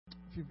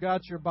If you've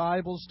got your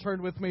Bibles,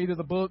 turn with me to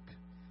the book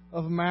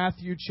of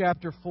Matthew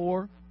chapter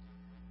 4.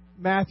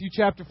 Matthew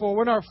chapter 4.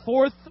 We're in our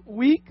fourth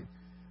week,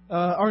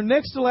 our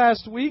next to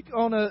last week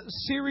on a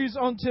series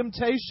on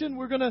temptation.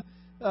 We're going to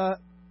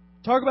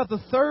talk about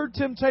the third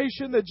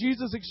temptation that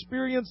Jesus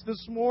experienced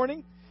this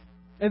morning.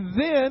 And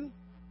then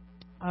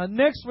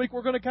next week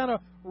we're going to kind of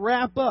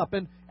wrap up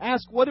and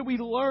ask, what did we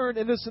learn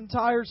in this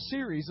entire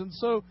series? And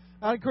so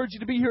I encourage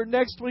you to be here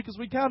next week as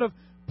we kind of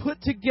put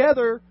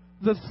together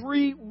the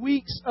 3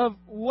 weeks of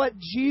what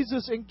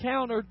Jesus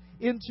encountered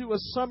into a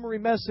summary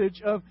message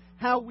of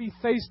how we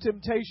face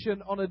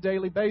temptation on a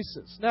daily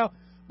basis. Now,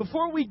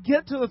 before we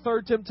get to the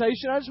third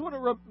temptation, I just want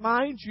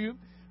to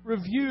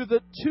review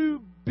the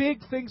two big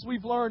things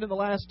we've learned in the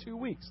last 2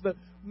 weeks. The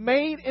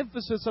main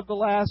emphasis of the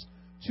last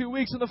 2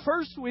 weeks. In the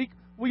first week,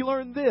 we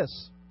learned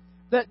this,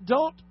 that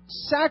don't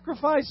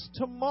sacrifice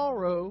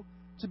tomorrow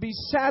to be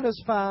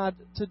satisfied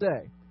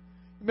today.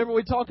 Remember,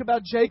 we talked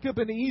about Jacob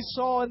and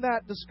Esau in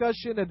that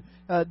discussion, and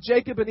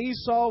Jacob and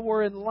Esau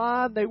were in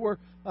line. They were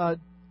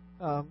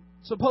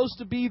supposed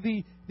to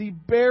be the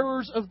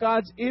bearers of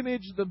God's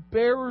image, the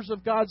bearers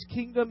of God's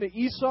kingdom. And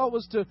Esau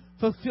was to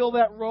fulfill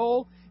that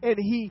role, and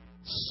he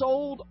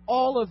sold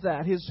all of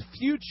that, his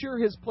future,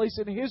 his place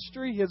in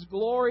history, his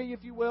glory,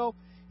 if you will.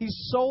 He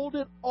sold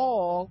it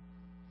all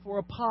for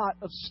a pot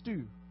of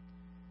stew.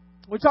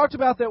 We talked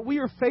about that we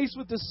are faced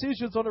with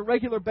decisions on a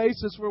regular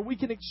basis where we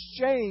can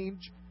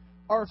exchange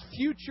our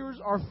futures,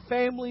 our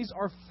families,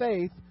 our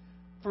faith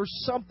for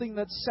something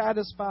that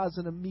satisfies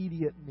an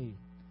immediate need.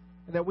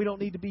 And that we don't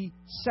need to be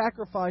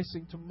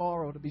sacrificing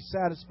tomorrow to be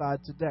satisfied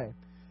today.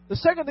 The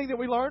second thing that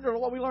we learned, or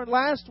what we learned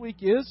last week,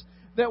 is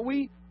that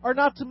we are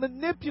not to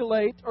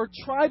manipulate or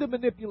try to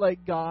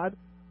manipulate God,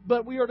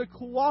 but we are to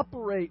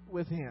cooperate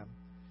with Him.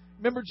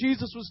 Remember,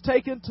 Jesus was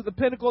taken to the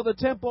pinnacle of the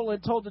temple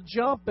and told to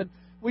jump, and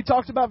we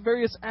talked about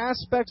various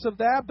aspects of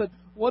that, but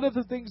one of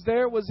the things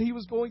there was he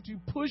was going to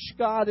push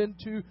God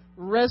into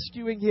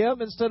rescuing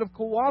him instead of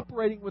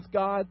cooperating with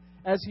God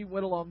as he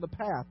went along the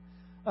path.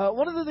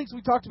 One of the things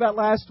we talked about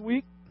last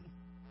week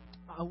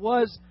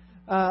was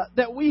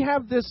that we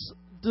have this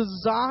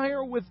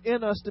desire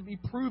within us to be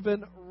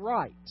proven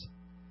right.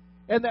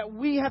 And that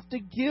we have to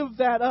give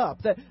that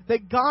up.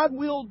 That God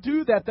will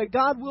do that. That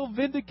God will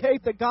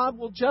vindicate. That God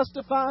will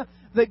justify.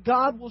 That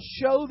God will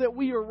show that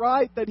we are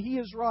right. That He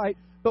is right.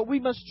 But we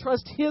must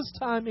trust His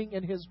timing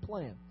and His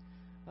plan.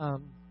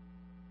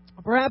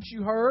 Perhaps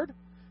you heard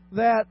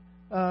that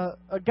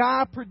a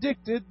guy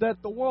predicted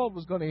that the world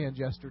was going to end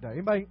yesterday.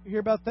 Anybody hear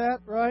about that,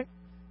 right?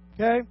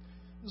 Okay.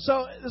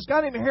 So this guy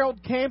named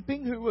Harold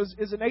Camping, who is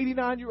an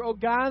 89-year-old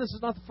guy. This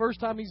is not the first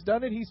time he's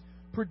done it. He's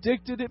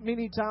predicted it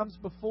many times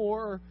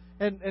before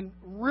and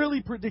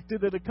really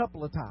predicted it a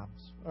couple of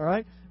times. All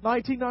right.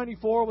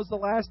 1994 was the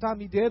last time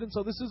he did, and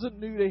so this isn't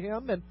new to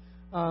him.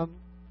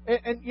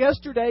 And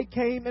yesterday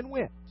came and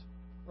went.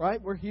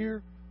 Right? We're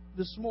here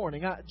this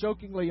morning.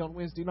 Jokingly on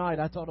Wednesday night,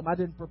 I told him I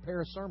didn't prepare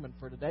a sermon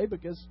for today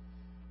because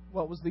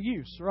what was the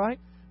use, right?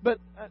 But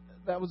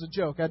that was a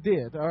joke. I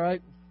did, all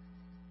right?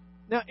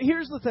 Now,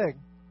 here's the thing.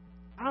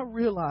 I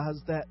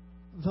realize that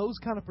those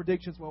kind of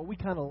predictions, well, we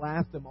kind of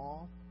laugh them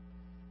off,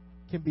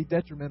 can be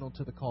detrimental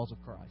to the cause of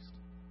Christ.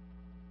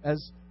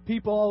 As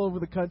people all over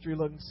the country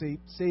look and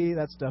see,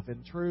 that stuff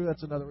isn't true.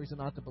 That's another reason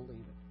not to believe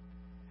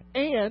it.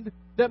 And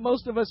that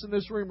most of us in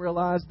this room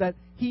realize that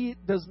he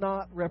does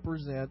not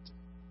represent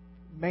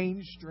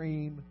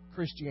mainstream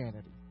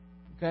Christianity.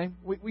 Okay?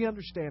 We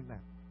understand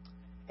that.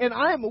 And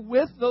I am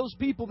with those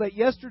people that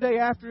yesterday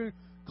afternoon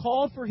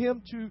called for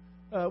him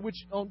to, which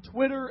on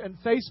Twitter and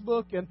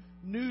Facebook and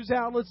news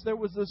outlets, there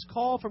was this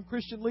call from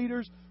Christian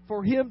leaders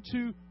for him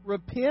to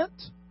repent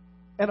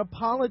and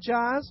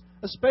apologize,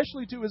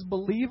 especially to his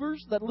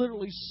believers that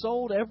literally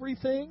sold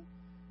everything,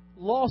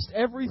 lost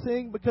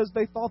everything because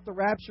they thought the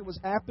rapture was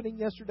happening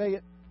yesterday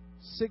at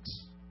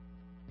 6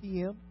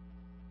 p.m.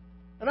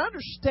 And I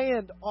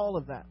understand all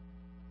of that.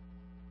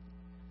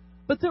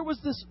 But there was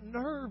this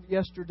nerve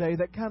yesterday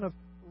that kind of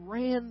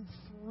ran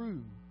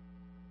through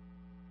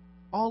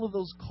all of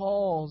those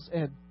calls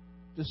and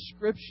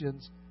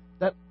descriptions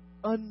that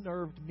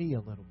unnerved me a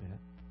little bit.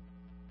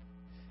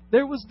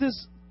 There was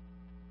this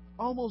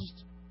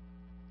almost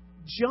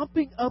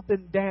jumping up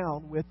and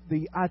down with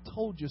the "I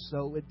told you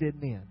so, it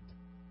didn't end"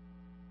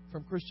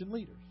 from Christian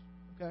leaders.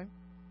 Okay?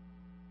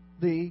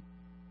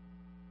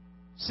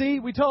 See,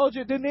 we told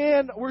you it didn't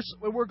end.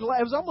 We're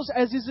glad. It was almost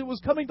as if it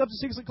was coming up to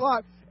 6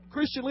 o'clock.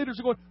 Christian leaders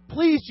are going,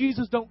 "Please,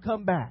 Jesus, don't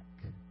come back."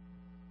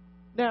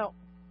 Now,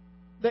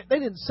 they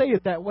didn't say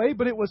it that way,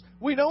 but it was,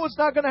 we know it's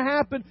not going to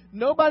happen.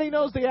 Nobody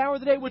knows the hour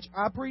of the day, which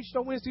I preached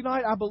on Wednesday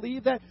night. I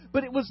believe that.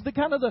 But it was the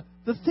kind of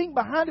the thing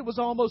behind it was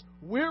almost,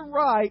 we're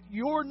right,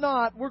 you're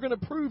not. We're going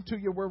to prove to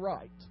you we're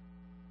right.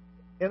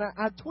 And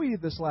I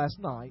tweeted this last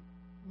night.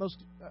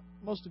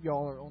 Most of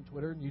y'all are on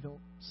Twitter and you don't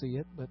see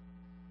it, but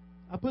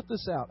I put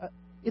this out.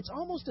 It's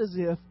almost as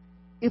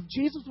if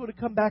Jesus would have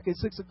come back at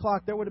 6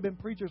 o'clock, there would have been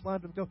preachers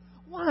lined up and go,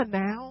 "Why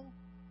now?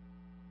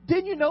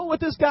 Didn't you know what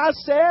this guy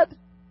said?"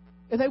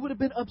 And they would have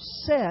been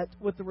upset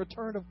with the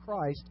return of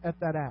Christ at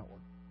that hour.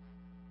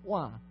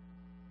 Why?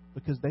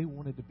 Because they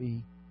wanted to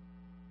be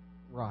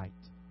right.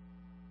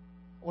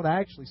 What I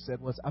actually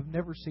said was, I've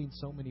never seen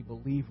so many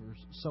believers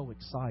so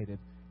excited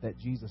that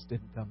Jesus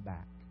didn't come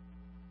back.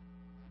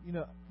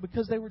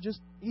 Because they were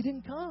He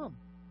didn't come.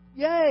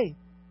 Yay!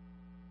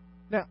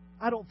 Now,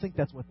 I don't think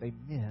that's what they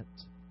meant.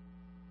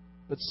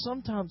 But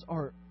sometimes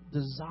our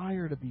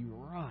desire to be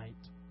right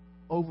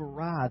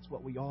overrides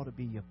what we ought to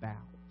be about.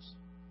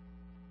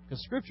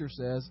 Because Scripture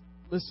says,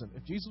 listen,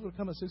 if Jesus would have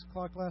come at 6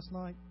 o'clock last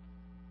night,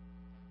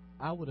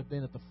 I would have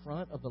been at the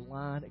front of the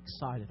line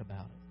excited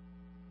about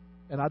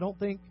it. And I don't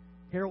think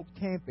Harold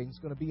Camping's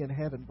going to be in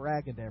heaven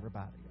bragging to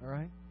everybody, all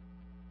right?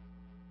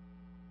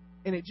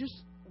 And it just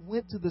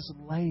went to this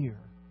layer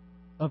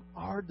of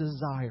our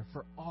desire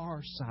for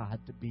our side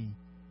to be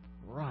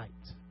right.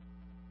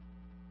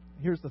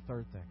 Here's the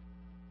third thing.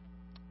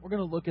 We're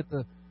going to look at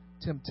the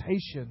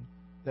temptation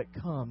that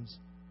comes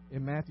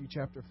in Matthew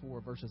chapter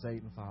 4, verses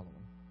 8 and following.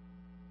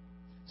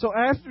 So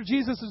after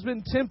Jesus has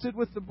been tempted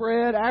with the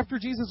bread, after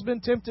Jesus has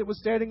been tempted with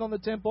standing on the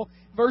temple,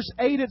 verse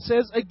 8 it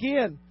says,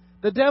 again,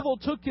 the devil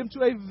took him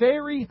to a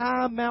very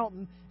high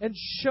mountain and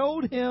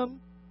showed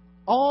him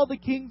all the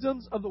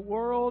kingdoms of the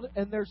world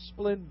and their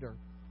splendor.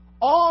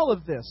 All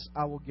of this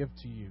I will give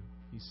to you,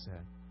 he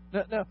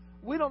said. Now,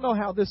 we don't know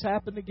how this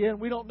happened again.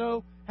 We don't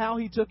know how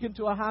he took him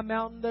to a high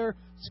mountain. There are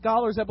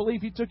scholars that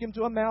believe he took him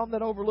to a mountain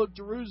that overlooked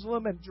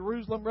Jerusalem, and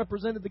Jerusalem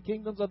represented the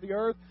kingdoms of the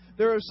earth.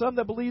 There are some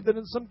that believe that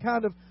in some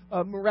kind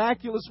of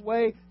miraculous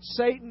way,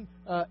 Satan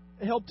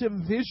helped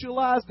him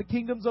visualize the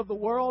kingdoms of the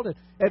world.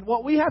 And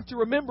what we have to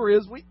remember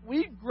is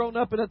we've grown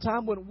up in a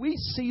time when we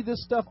see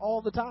this stuff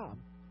all the time.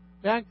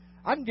 Now,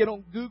 I can get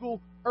on Google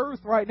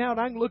Earth right now and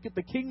I can look at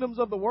the kingdoms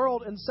of the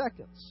world in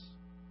seconds.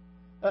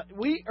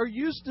 We are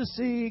used to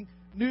seeing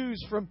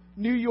news from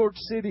New York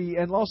City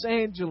and Los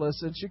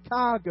Angeles and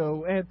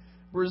Chicago and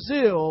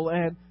Brazil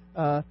and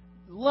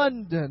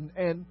London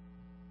and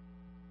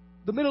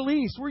the Middle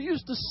East. We're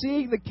used to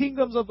seeing the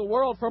kingdoms of the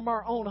world from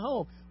our own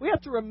home. We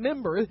have to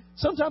remember,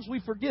 sometimes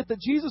we forget that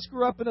Jesus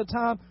grew up in a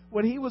time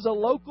when he was a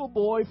local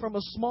boy from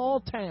a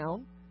small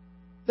town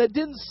that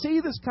didn't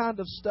see this kind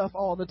of stuff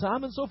all the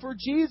time. And so for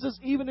Jesus,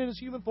 even in his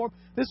human form,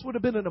 this would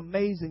have been an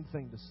amazing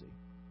thing to see.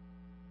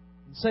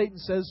 And Satan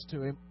says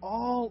to him,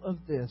 all of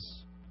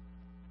this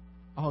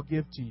I'll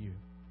give to you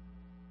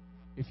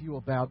if you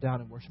will bow down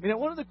and worship me. Now,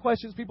 one of the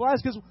questions people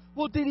ask is,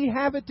 well, did he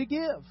have it to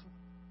give?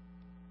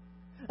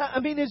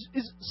 I mean, is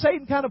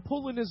Satan kind of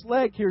pulling his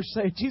leg here,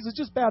 saying, Jesus,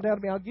 just bow down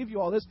to me, I'll give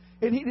you all this,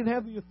 and he didn't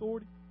have the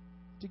authority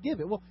to give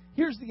it? Well,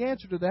 here's the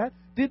answer to that.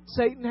 Did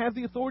Satan have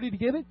the authority to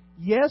give it?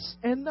 Yes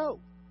and no.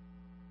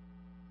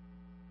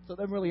 So that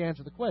doesn't really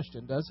answer the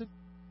question, does it?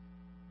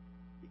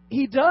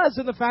 He does,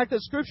 in the fact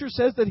that Scripture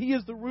says that he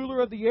is the ruler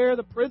of the air,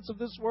 the prince of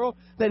this world,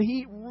 that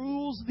he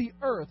rules the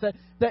earth,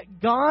 that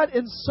God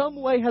in some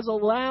way has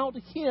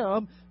allowed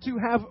him to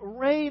have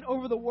reign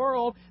over the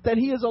world, that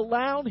he has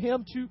allowed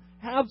him to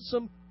have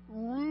some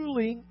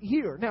ruling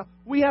here. Now,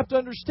 we have to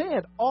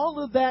understand,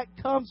 all of that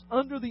comes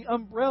under the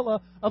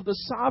umbrella of the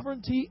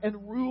sovereignty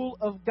and rule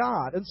of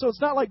God. And so it's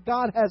not like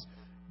God has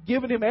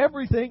given him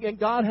everything and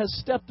God has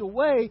stepped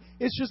away.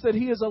 It's just that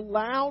he has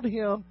allowed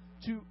him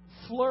to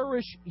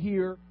flourish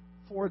here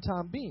for a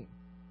time being.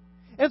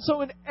 And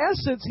so in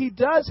essence, he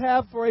does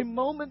have for a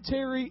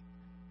momentary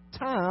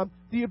time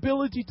the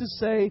ability to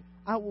say,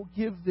 I will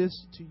give this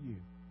to you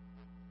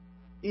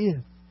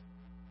if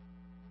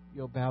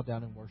you'll bow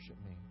down and worship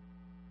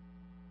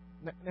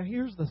me. Now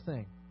here's the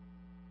thing.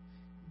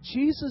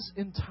 Jesus'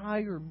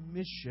 entire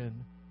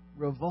mission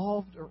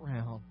revolved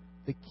around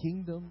the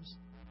kingdoms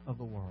of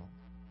the world.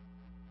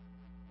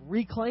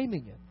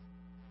 Reclaiming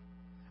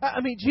it.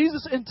 I mean,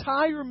 Jesus'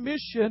 entire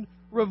mission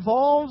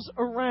revolves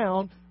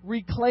around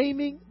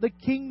reclaiming the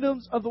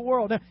kingdoms of the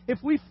world. Now, if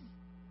we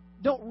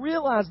don't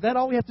realize that,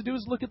 all we have to do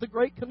is look at the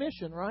Great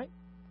Commission, right?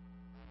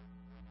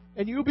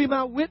 And you'll be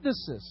my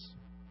witnesses.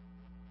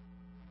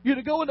 You're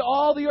to go into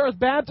all the earth,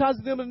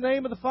 baptizing them in the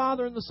name of the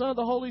Father and the Son and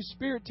the Holy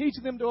Spirit,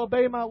 teaching them to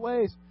obey my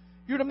ways.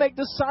 You're to make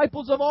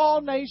disciples of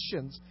all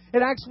nations.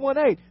 In Acts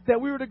 1:8,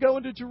 that we were to go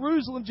into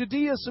Jerusalem,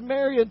 Judea,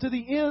 Samaria, and to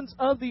the ends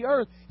of the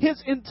earth.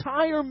 His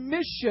entire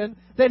mission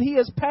that he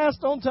has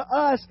passed on to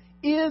us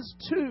is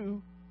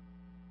to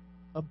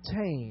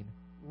obtain,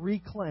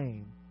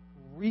 reclaim,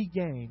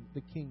 regain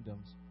the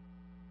kingdoms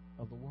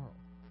of the world.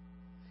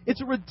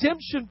 It's a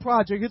redemption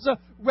project. It's a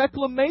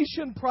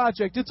reclamation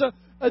project. It's a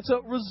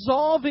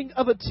resolving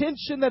of a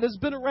tension that has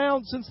been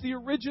around since the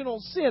original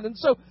sin. And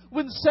so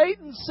when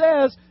Satan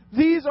says,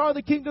 these are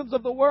the kingdoms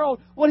of the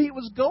world, what he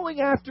was going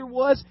after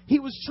was he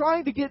was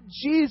trying to get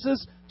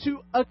Jesus to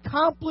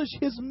accomplish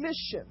his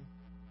mission.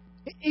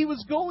 He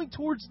was going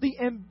towards the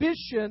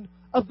ambition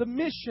of the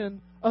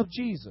mission of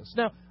Jesus.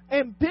 Now,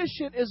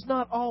 ambition is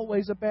not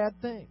always a bad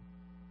thing.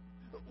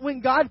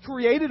 When God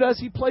created us,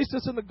 he placed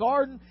us in the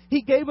garden.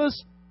 He gave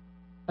us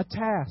a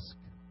task,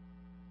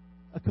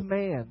 a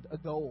command, a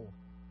goal.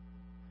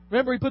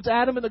 Remember, he puts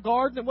Adam in the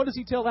garden, and what does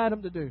he tell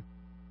Adam to do?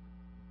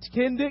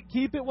 Tend it,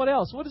 keep it. What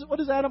else? What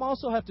does Adam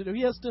also have to do?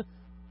 He has to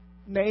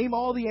name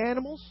all the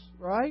animals,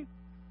 right?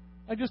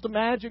 I just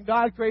imagine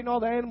God creating all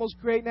the animals,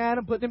 creating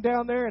Adam, putting him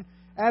down there, and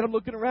Adam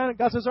looking around, and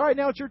God says, all right,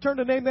 now it's your turn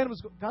to name the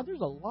animals. God, there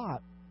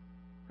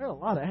are a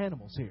lot of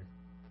animals here.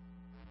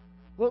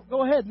 Well,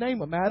 go ahead, name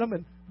them, Adam.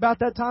 And about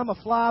that time, a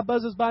fly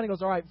buzzes by, and he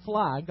goes, all right,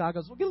 fly. And God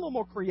goes, well, get a little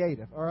more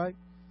creative, all right?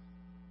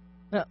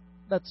 Now,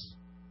 that's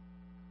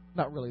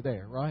not really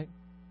there, right?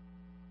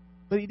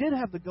 But he did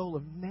have the goal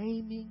of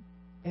naming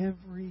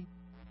every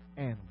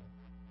animal.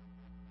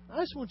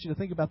 I just want you to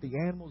think about the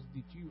animals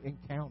that you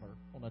encounter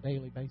on a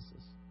daily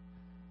basis.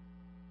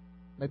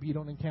 Maybe you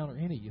don't encounter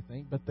any, you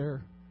think, but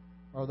there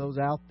are those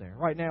out there.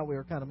 Right now, we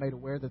are kind of made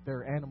aware that there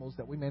are animals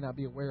that we may not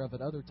be aware of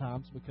at other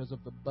times because of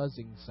the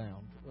buzzing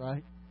sound,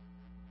 right?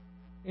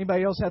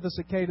 Anybody else have the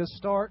cicadas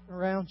start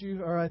around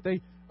you? All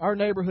right, our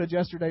neighborhood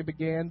yesterday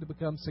began to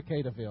become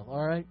Cicadaville,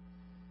 all right?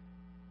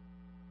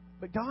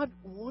 But God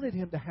wanted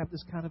him to have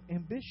this kind of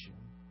ambition.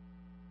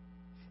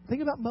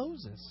 Think about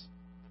Moses.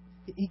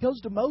 He goes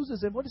to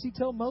Moses, and what does he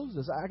tell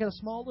Moses? I got a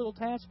small little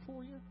task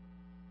for you?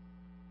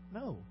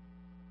 No.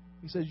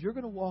 He says, you're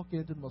going to walk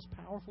into the most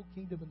powerful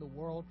kingdom in the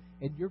world,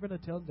 and you're going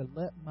to tell them to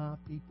let my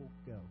people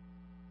go.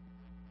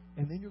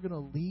 And then you're going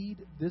to lead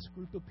this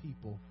group of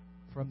people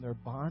from their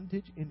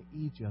bondage in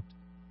Egypt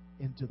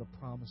into the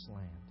promised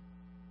land.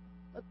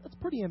 That's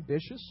pretty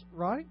ambitious,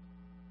 right?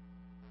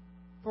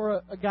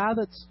 For a guy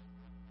that's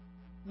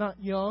not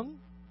young,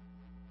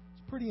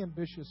 it's a pretty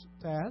ambitious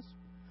task.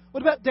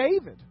 What about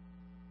David?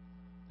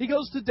 He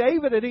goes to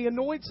David and he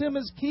anoints him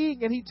as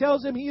king, and he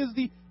tells him he is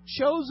the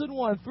chosen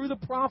one through the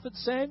prophet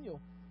Samuel.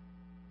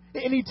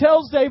 And he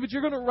tells David,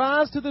 you're going to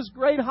rise to this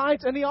great height.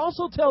 And he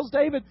also tells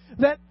David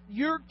that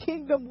your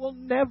kingdom will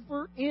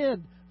never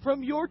end.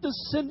 From your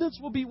descendants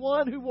will be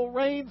one who will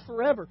reign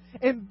forever.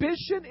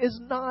 Ambition is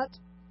not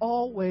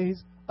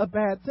always a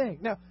bad thing.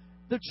 Now,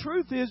 the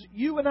truth is,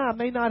 you and I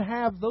may not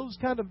have those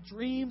kind of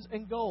dreams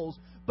and goals,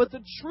 but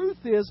the truth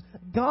is,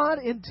 God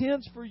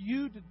intends for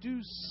you to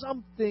do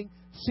something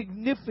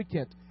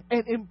significant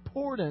and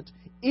important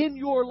in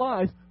your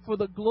life for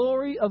the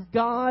glory of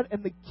God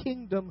and the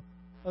kingdom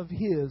of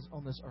His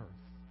on this earth.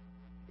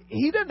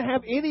 He doesn't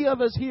have any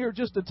of us here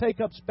just to take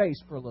up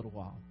space for a little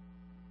while.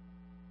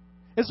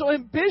 And so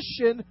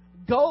ambition,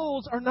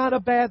 goals are not a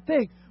bad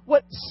thing.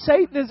 What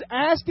Satan is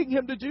asking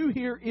him to do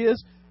here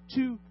is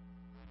to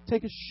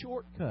take a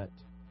shortcut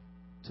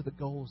to the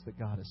goals that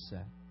God has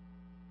set.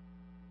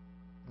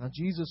 Now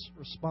Jesus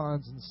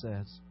responds and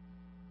says,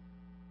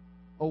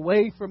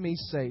 away from me,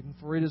 Satan,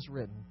 for it is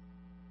written,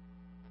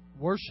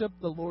 worship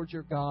the Lord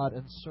your God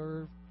and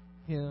serve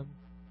Him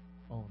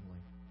only.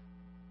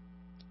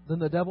 Then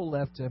the devil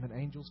left him, and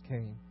angels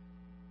came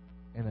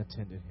and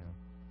attended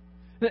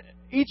him.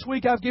 Each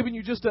week I've given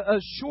you just a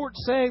short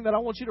saying that I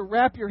want you to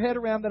wrap your head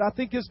around that I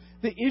think is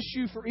the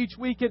issue for each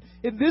week.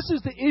 And this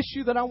is the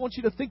issue that I want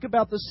you to think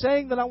about, the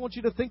saying that I want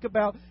you to think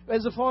about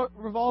as it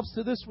revolves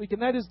to this week.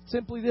 And that is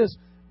simply this: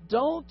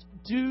 don't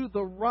do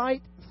the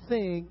right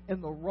thing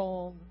in the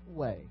wrong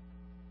way.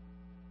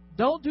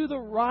 Don't do the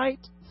right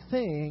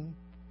thing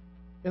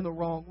in the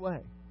wrong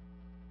way.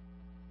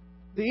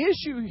 The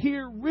issue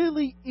here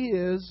really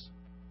is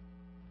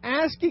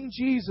asking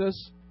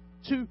Jesus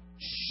to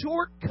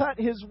shortcut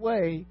His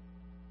way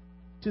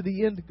to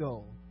the end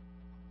goal.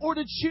 Or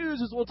to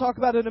choose, as we'll talk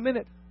about in a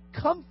minute,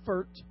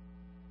 comfort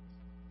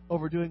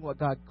over doing what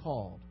God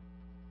called.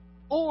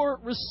 Or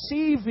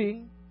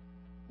receiving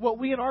what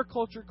we in our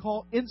culture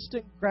call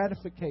instant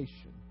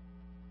gratification.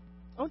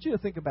 I want you to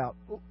think about,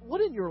 what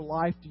in your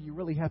life do you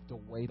really have to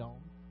wait on?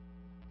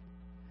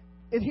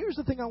 And here's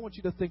the thing I want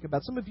you to think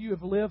about. Some of you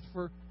have lived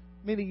for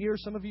many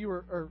years. Some of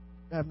you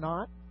have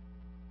not.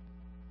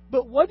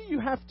 But what do you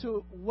have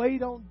to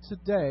wait on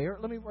today? Or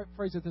let me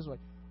phrase it this way.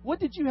 What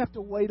did you have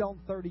to wait on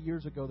 30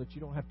 years ago that you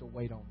don't have to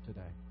wait on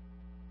today?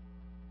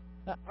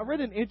 Now, I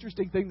read an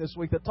interesting thing this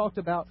week that talked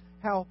about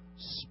how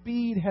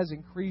speed has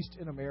increased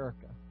in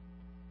America.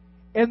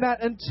 And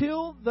that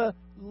until the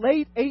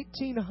late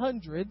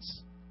 1800s,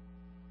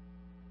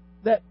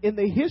 that in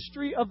the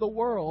history of the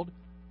world,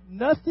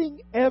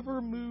 nothing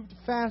ever moved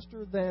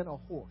faster than a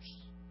horse.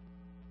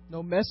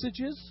 No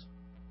messages,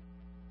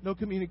 no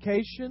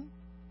communication,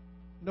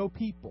 no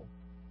people.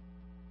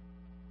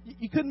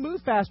 You couldn't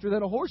move faster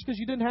than a horse because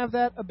you didn't have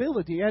that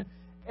ability. And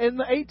in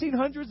the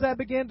 1800s, that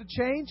began to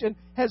change and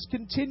has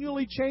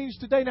continually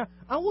changed today. Now,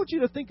 I want you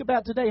to think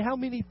about today how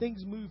many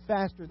things move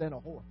faster than a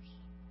horse.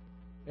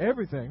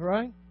 Everything,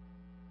 right?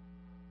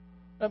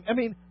 I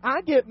mean,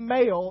 I get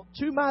mail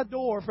to my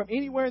door from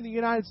anywhere in the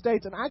United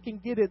States, and I can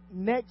get it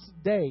next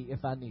day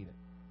if I need it.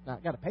 Now,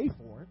 I got to pay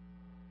for it.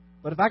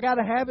 But if I got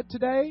to have it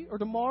today or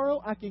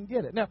tomorrow, I can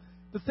get it. Now,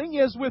 the thing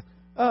is, with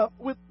the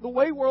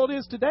way the world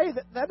is today,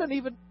 that doesn't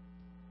even,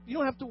 you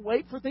don't have to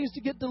wait for things to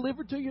get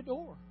delivered to your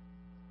door.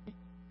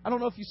 I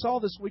don't know if you saw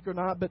this week or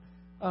not, but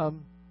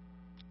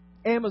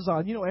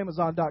Amazon, you know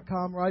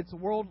Amazon.com, right? It's the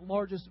world's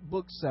largest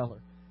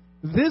bookseller.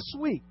 This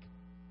week,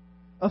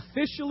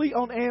 officially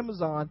on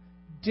Amazon,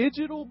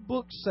 digital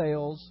book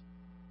sales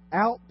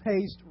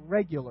outpaced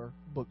regular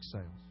book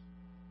sales.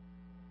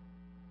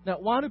 Now,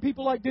 why do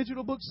people like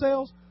digital book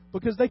sales?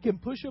 Because they can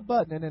push a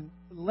button and in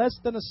less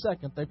than a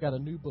second, they've got a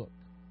new book.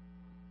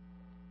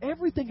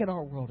 Everything in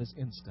our world is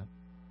instant.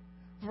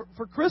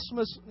 For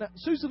Christmas, now,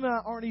 Susan and I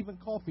aren't even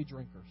coffee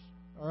drinkers,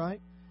 all right?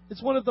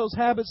 It's one of those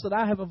habits that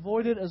I have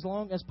avoided as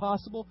long as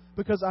possible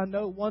because I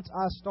know once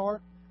I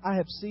start, I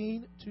have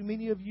seen too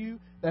many of you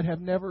that have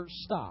never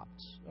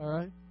stopped, all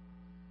right?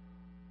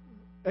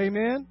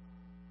 Amen?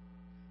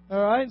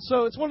 All right?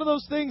 So it's one of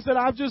those things that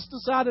I've just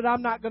decided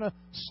I'm not going to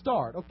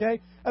start,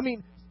 okay? I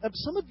mean,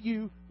 some of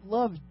you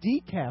love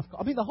decaf.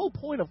 I mean, the whole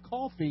point of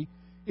coffee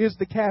is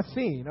the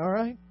caffeine, all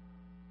right?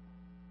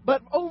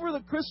 But over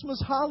the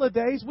Christmas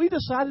holidays, we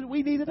decided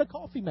we needed a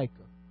coffee maker.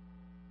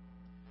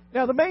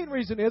 Now, the main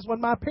reason is when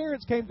my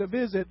parents came to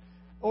visit,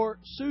 or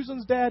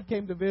Susan's dad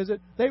came to visit,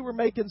 they were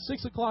making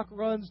 6 o'clock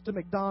runs to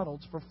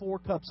McDonald's for 4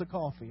 cups of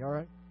coffee, all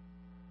right?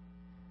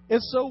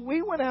 And so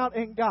we went out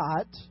and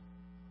got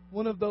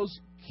one of those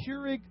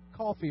Keurig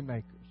coffee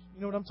makers.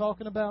 You know what I'm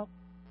talking about?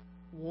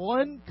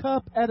 1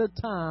 cup at a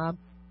time,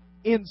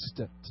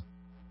 instant.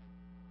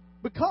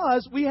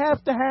 Because we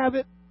have to have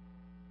it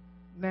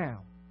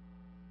now.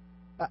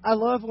 I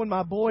love when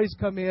my boys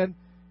come in,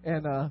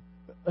 and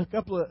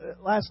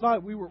last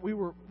night we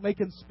were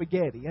making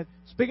spaghetti, and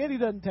spaghetti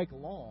doesn't take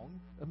long.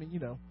 I mean,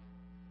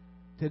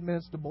 10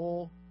 minutes to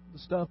boil the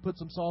stuff, put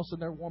some sauce in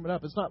there, warm it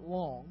up. It's not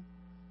long,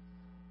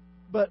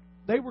 but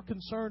they were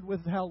concerned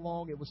with how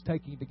long it was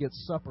taking to get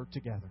supper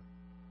together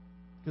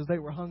because they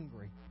were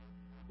hungry.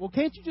 Well,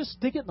 can't you just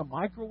stick it in the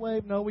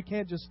microwave? No, we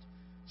can't just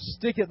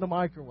stick it in the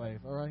microwave.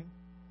 All right.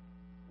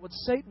 What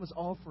Satan was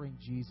offering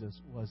Jesus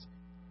was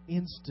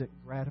instant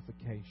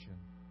gratification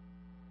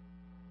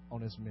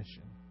on his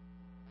mission.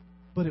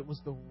 But it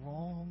was the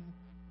wrong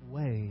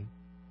way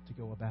to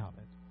go about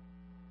it.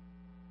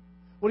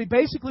 What he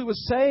basically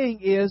was saying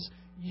is,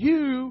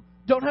 you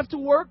don't have to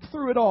work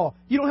through it all.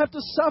 You don't have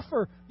to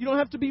suffer. You don't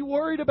have to be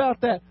worried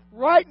about that.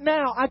 Right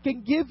now, I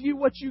can give you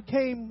what you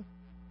came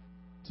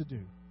to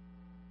do.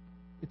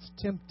 It's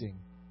tempting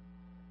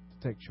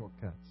to take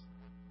shortcuts.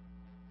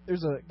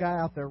 There's a guy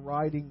out there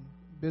writing,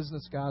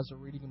 business guys are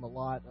reading him a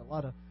lot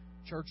of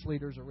church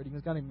leaders are reading.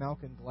 There's a guy named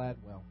Malcolm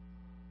Gladwell.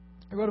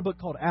 He wrote a book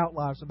called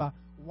Outliers about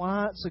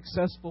why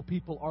successful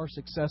people are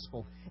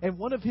successful. And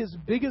one of his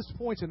biggest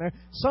points in there,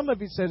 some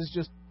of it said is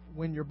just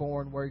when you're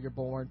born, where you're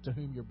born, to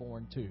whom you're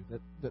born to.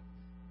 That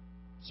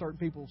certain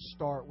people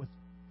start with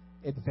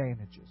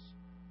advantages.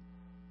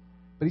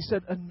 But he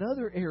said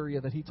another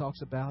area that he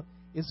talks about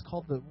is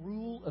called the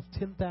rule of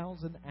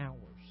 10,000 hours.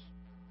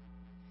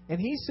 And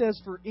he says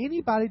for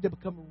anybody to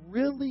become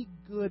really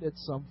good at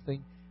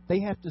something, they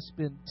have to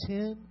spend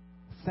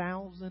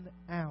 10,000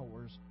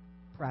 hours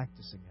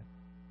practicing it.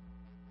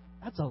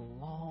 That's a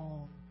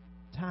long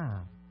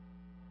time.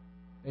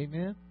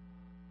 Amen?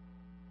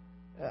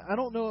 I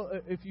don't know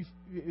if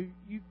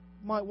you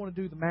might want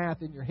to do the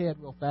math in your head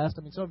real fast.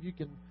 I mean, some of you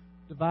can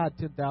divide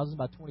 10,000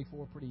 by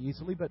 24 pretty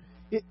easily, but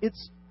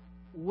it's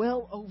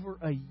well over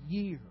a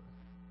year,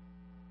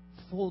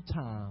 full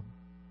time,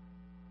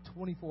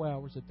 24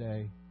 hours a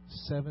day,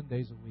 7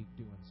 days a week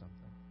doing something.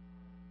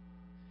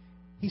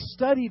 He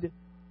studied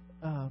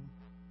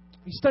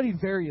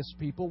various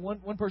people.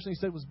 One person he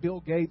said was Bill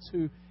Gates,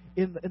 who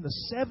in the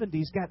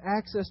 70s got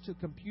access to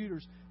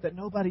computers that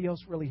nobody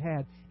else really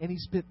had, and he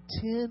spent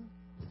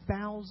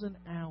 10,000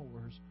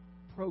 hours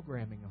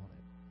programming on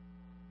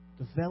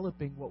it,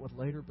 developing what would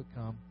later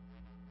become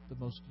the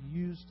most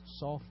used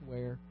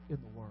software in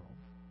the world.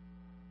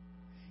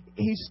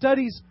 He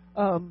studies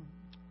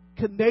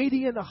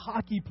Canadian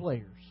hockey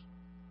players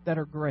that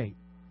are great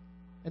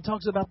and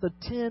talks about the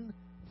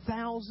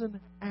 10,000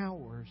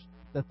 hours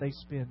that they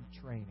spend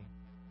training.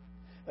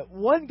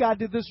 One guy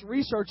did this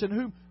research, and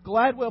whom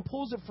Gladwell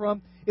pulls it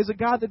from is a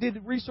guy that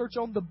did research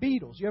on the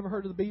Beatles. You ever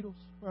heard of the Beatles?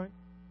 Right?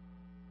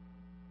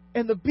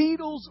 And the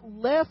Beatles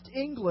left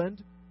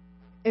England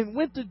and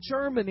went to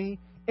Germany,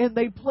 and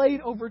they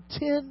played over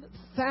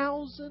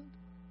 10,000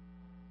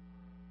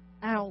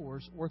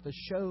 hours worth of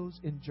shows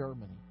in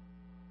Germany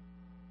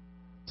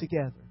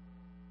together.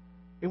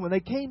 And when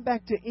they came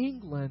back to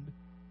England,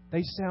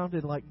 they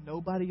sounded like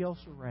nobody else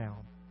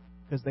around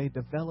because they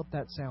developed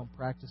that sound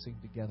practicing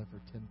together for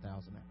 10,000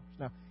 hours.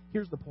 Now,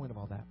 here's the point of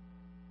all that.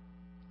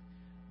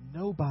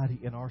 Nobody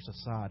in our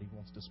society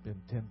wants to spend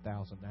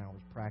 10,000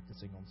 hours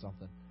practicing on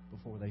something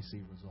before they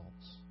see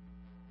results.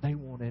 They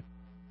want it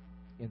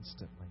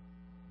instantly.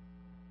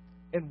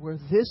 And where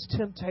this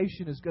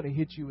temptation is going to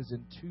hit you is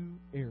in two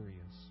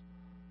areas.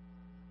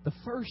 The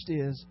first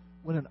is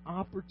when an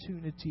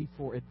opportunity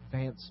for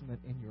advancement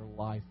in your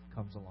life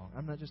comes along.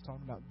 I'm not just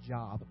talking about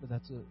job, but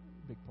that's a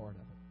big part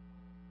of it.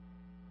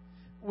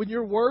 When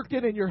you're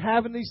working and you're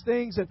having these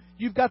things and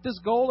you've got this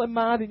goal in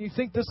mind and you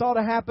think this ought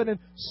to happen, and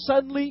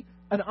suddenly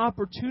an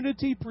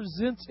opportunity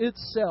presents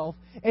itself,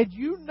 and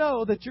you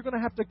know that you're going to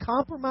have to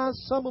compromise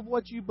some of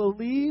what you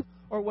believe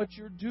or what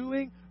you're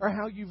doing or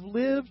how you've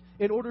lived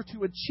in order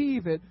to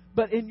achieve it.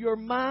 But in your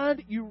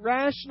mind, you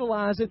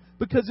rationalize it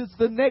because it's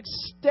the next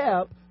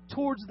step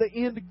towards the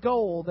end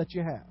goal that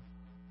you have.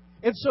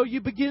 And so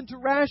you begin to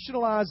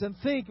rationalize and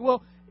think,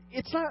 well,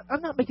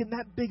 I'm not making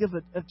that big of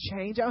a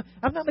change.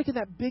 I'm not making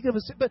that big of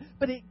a...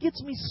 But it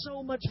gets me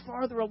so much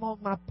farther along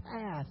my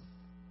path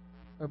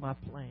or my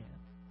plan.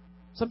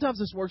 Sometimes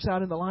this works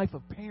out in the life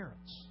of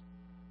parents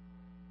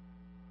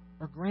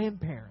or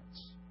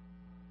grandparents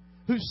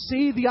who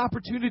see the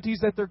opportunities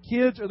that their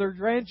kids or their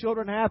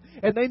grandchildren have,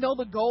 and they know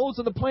the goals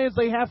and the plans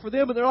they have for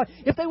them, and they're like,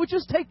 if they would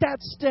just take that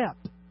step,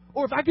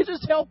 or if I could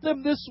just help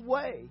them this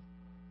way,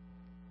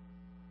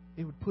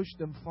 it would push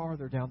them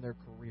farther down their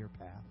career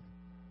path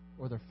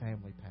or their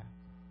family path.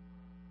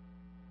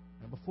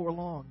 And before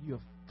long, you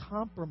have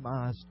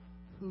compromised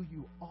who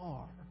you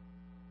are.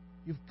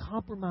 You've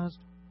compromised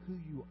who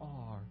you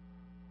are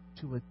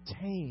to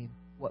attain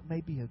what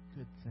may be a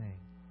good thing,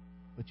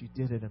 but you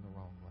did it in the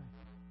wrong way.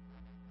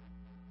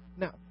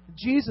 Now,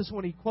 Jesus,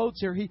 when He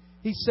quotes here, He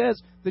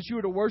says that you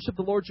are to worship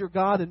the Lord your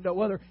God and no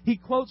other. He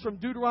quotes from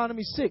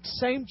Deuteronomy 6,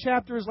 same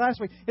chapter as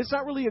last week. It's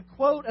not really a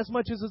quote as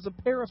much as it's a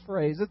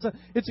paraphrase. It's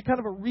a kind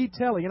of a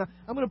retelling. And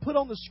I'm going to put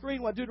on the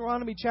screen what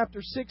Deuteronomy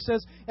chapter 6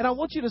 says. And I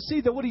want you to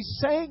see that what He's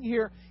saying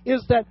here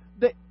is that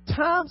the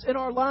times in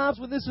our lives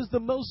when this is the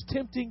most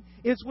tempting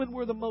is when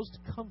we're the most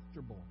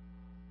comfortable.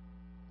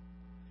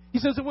 He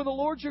says that when the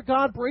Lord your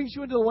God brings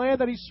you into the land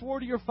that He swore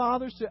to your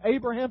fathers, to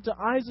Abraham, to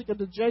Isaac, and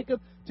to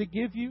Jacob, to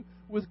give you,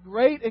 with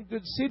great and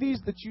good cities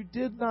that you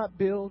did not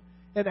build,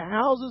 and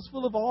houses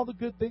full of all the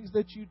good things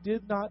that you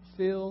did not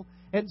fill,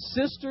 and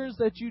cisterns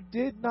that you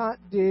did not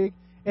dig,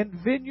 and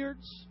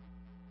vineyards,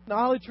 and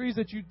olive trees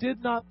that you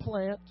did not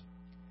plant,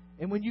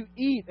 and when you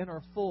eat and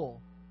are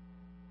full,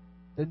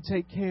 then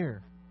take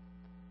care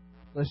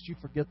lest you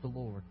forget the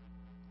Lord,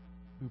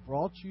 who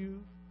brought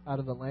you out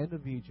of the land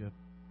of Egypt,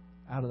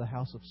 out of the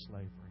house of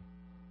slavery.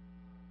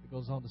 It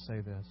goes on to say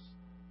this: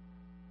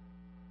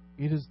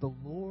 it is the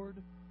Lord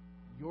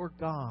your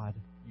God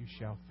you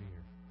shall fear.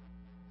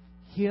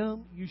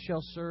 Him you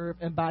shall serve,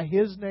 and by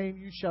His name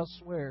you shall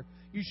swear.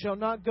 You shall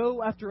not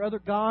go after other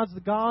gods, the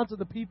gods of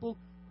the people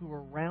who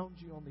are around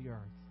you on the earth.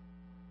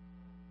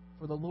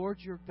 For the Lord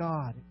your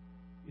God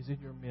is in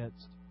your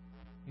midst.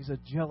 He's a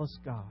jealous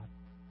God.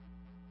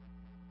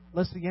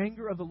 Lest the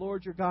anger of the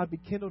Lord your God be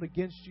kindled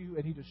against you,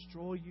 and He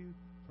destroy you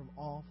from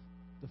off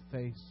the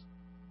face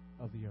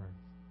of the earth.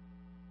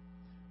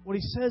 What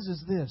He says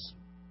is this: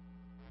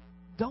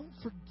 don't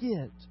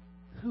forget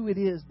who it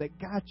is that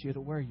got you to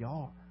where you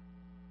are.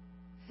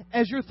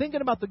 As you're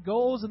thinking about the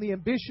goals and the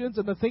ambitions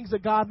and the things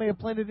that God may have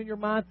planted in your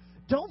mind,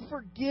 don't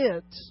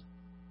forget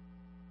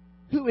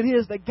who it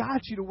is that got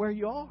you to where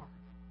you are.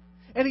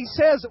 And He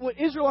says, well,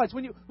 Israelites,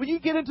 when you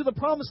get into the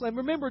Promised Land,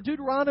 remember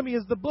Deuteronomy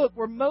is the book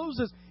where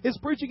Moses is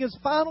preaching his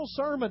final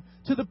sermon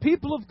to the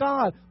people of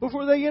God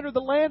before they enter the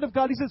land of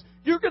God. He says,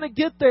 you're going to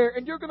get there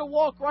and you're going to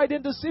walk right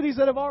into cities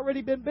that have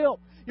already been built.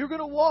 You're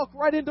going to walk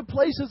right into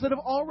places that have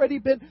already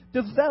been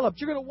developed.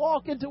 You're going to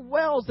walk into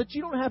wells that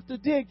you don't have to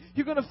dig.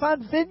 You're going to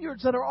find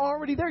vineyards that are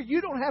already there.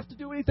 You don't have to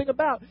do anything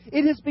about.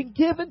 It has been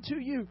given to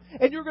you.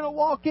 And you're going to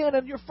walk in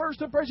and your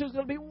first impression is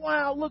going to be,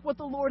 wow, look what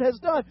the Lord has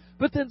done.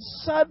 But then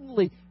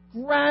suddenly,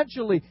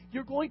 gradually,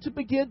 you're going to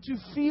begin to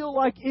feel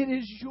like it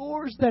is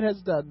yours that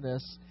has done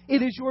this.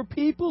 It is your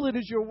people, it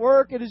is your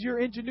work, it is your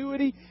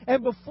ingenuity.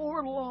 And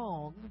before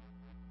long,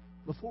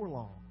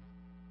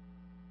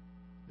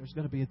 there's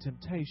going to be a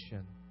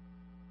temptation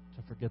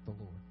to forget the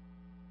Lord.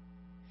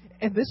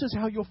 And this is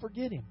how you'll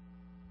forget Him.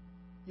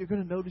 You're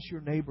going to notice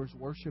your neighbors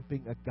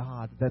worshiping a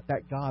God,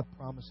 that God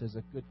promises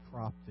a good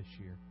crop this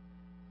year.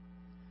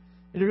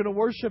 And you're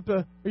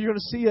going to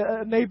see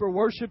a neighbor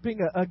worshiping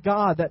a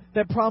God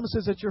that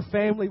promises that your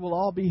family will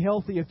all be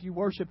healthy if you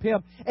worship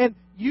Him. And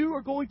you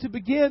are going to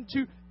begin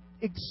to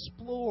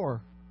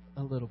explore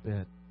a little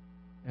bit.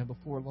 And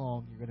before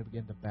long, you're going to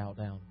begin to bow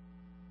down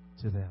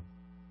to them.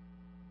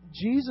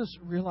 Jesus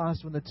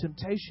realized when the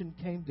temptation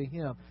came to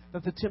Him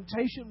that the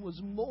temptation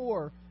was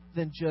more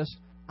than just,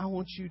 I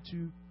want you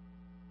to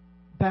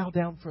bow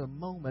down for a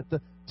moment.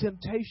 The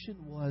temptation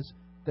was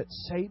that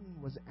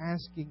Satan was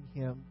asking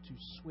Him to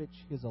switch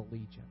His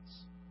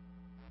allegiance.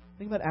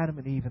 Think about Adam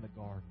and Eve in the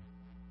garden.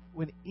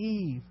 When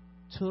Eve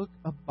took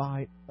a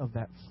bite of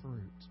that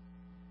fruit,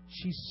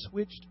 she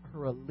switched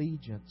her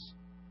allegiance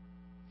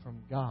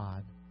from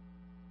God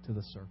to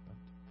the serpent.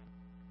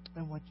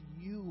 And what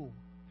you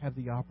have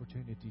the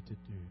opportunity to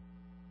do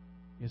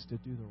is to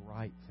do the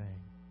right thing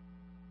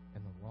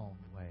in the wrong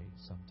way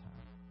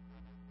sometime.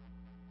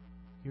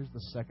 Here's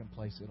the second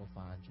place it'll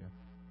find you.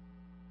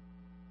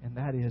 And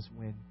that is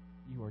when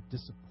you are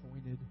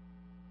disappointed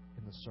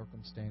in the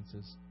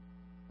circumstances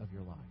of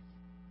your life.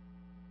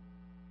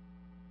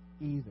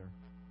 Either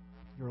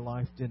your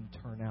life didn't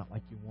turn out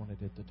like you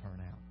wanted it to turn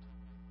out.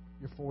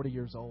 You're 40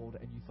 years old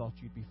and you thought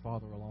you'd be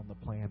farther along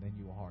the plan than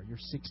you are. You're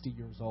 60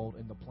 years old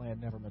and the plan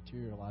never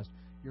materialized.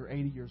 You're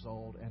 80 years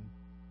old and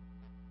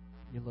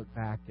you look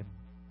back and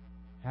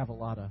have a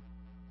lot of,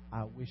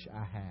 I wish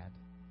I had.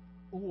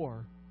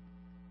 Or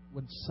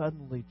when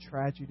suddenly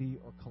tragedy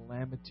or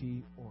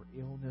calamity or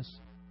illness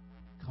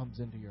comes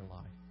into your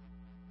life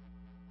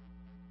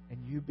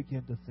and you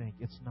begin to think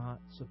it's not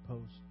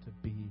supposed to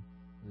be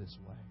this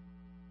way.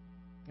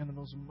 And in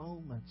those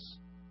moments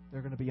there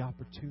are going to be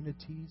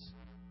opportunities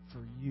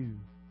for you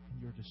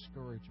in your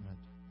discouragement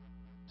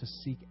to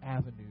seek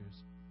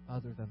avenues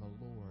other than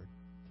the Lord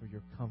for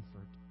your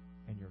comfort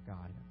and your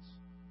guidance.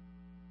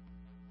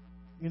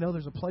 You know,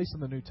 there's a place in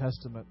the New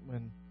Testament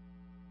when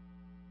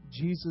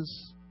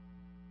Jesus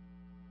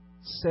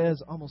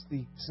says almost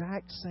the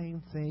exact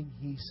same thing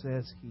he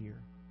says here.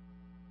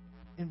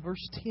 In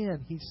verse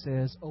 10, he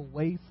says,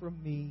 "Away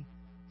from me,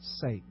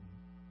 Satan."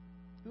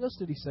 Who else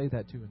did he say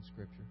that to in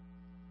Scripture?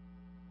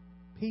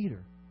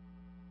 Peter.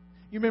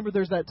 You remember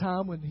there's that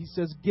time when he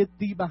says, "Get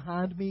thee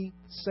behind me,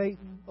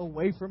 Satan.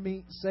 Away from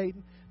me,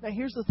 Satan." Now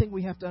here's the thing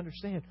we have to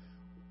understand.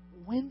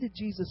 When did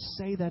Jesus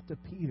say that to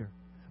Peter?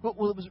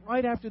 Well, it was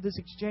right after this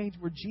exchange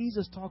where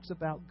Jesus talks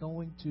about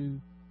going to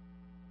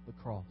the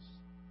cross.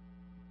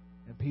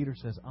 And Peter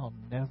says, "I'll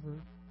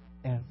never,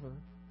 ever,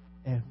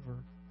 ever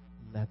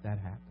let that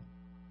happen.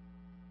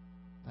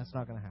 That's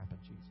not going to happen,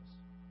 Jesus.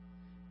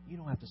 You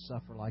don't have to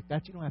suffer like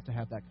that. You don't have to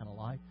have that kind of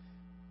life."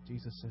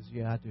 Jesus says,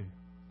 "Yeah, I do."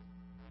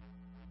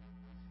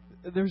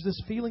 There's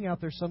this feeling out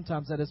there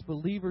sometimes that as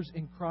believers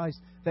in Christ,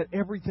 that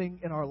everything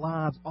in our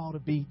lives ought to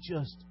be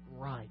just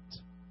right.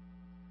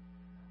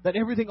 That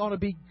everything ought to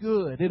be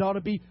good. It ought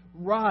to be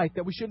right.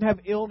 That we shouldn't have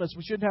illness.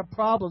 We shouldn't have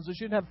problems. We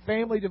shouldn't have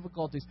family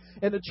difficulties.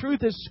 And the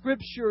truth is,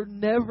 Scripture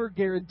never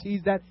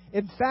guarantees that.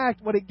 In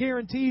fact, what it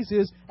guarantees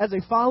is, as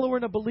a follower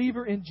and a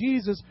believer in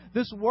Jesus,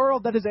 this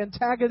world that is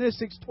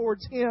antagonistic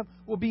towards Him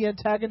will be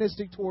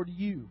antagonistic toward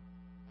you.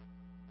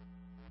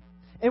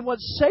 And what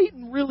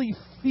Satan really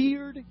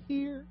feared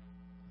here,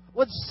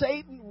 what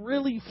Satan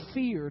really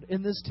feared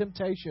in this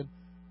temptation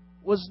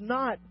was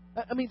not...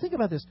 I mean, think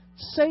about this.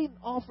 Satan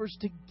offers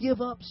to give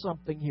up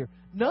something here.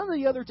 None of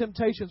the other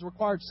temptations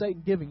required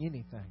Satan giving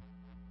anything.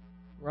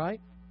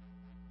 Right?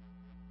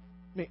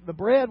 I mean, the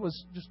bread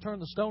was just turn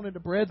the stone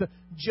into bread. The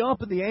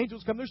jump and the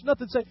angels come. There's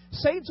nothing to say.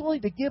 Satan's willing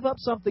to give up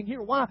something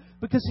here. Why?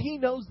 Because he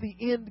knows the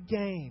end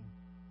game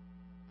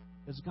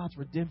is God's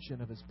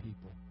redemption of His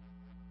people.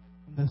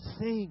 And the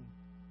thing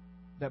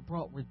that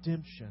brought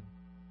redemption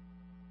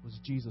was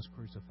Jesus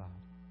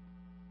crucified.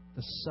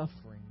 The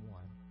suffering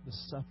one. The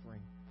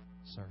suffering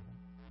servant.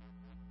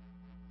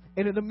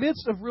 And in the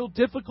midst of real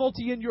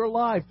difficulty in your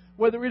life,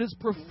 whether it is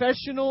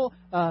professional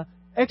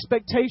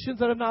expectations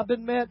that have not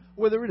been met,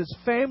 whether it is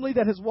family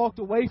that has walked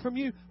away from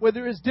you,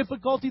 whether it is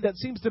difficulty that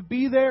seems to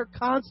be there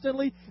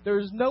constantly, there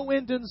is no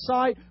end in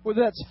sight,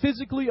 whether that's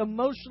physically,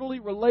 emotionally,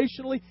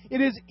 relationally,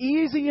 it is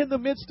easy in the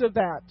midst of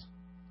that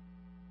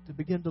to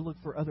begin to look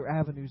for other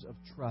avenues of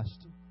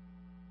trust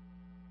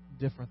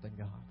different than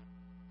God.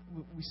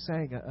 We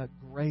sang a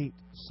great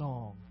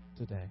song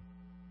today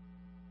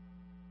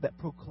that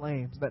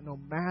proclaims that no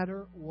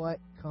matter what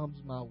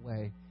comes my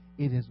way,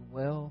 it is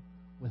well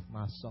with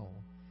my soul.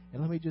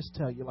 And let me just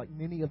tell you, like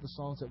many of the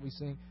songs that we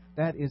sing,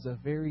 that is a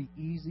very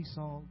easy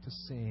song to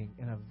sing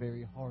and a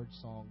very hard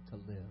song to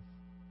live.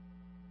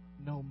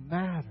 No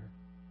matter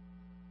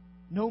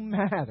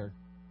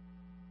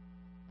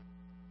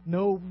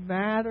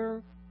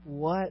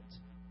what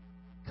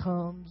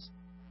comes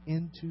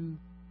into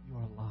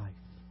your life,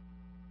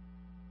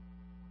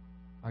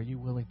 are you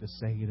willing to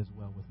say it is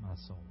well with my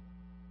soul?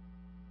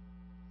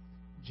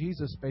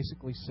 Jesus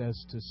basically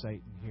says to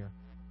Satan here,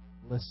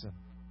 listen,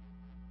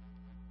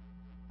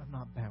 I'm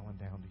not bowing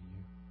down to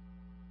you.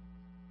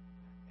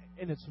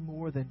 And it's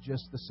more than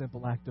just the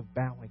simple act of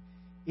bowing.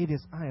 It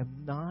is, I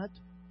am not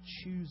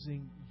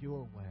choosing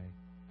your way.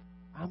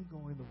 I'm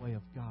going the way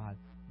of God,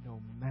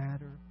 no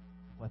matter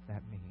what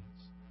that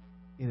means.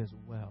 It is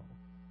well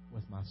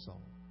with my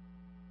soul.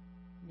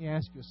 Let me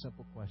ask you a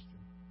simple question.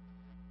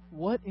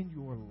 What in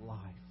your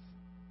life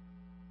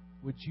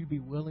would you be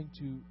willing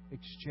to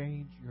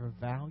exchange your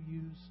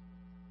values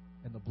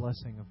and the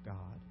blessing of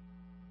God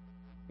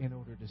in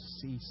order to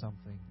see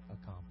something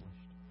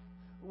accomplished?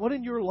 What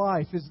in your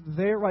life is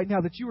there right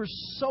now that you are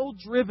so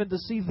driven to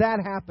see that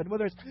happen,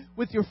 whether it's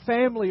with your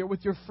family or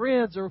with your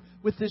friends or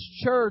with this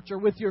church or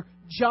with your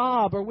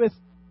job or with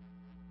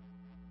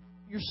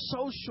your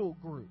social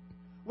group?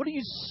 What are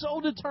you so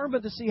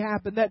determined to see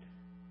happen that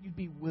you'd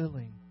be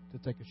willing to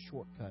take a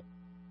shortcut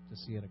to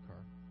see it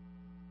occur?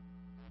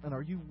 And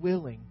are you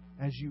willing,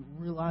 as you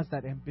realize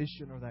that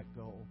ambition or that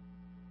goal,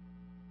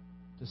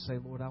 to say,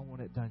 Lord, I want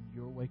it done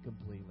your way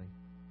completely,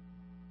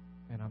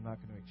 and I'm not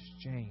going to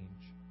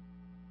exchange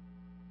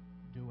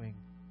doing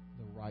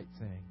the right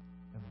thing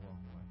and the wrong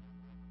way?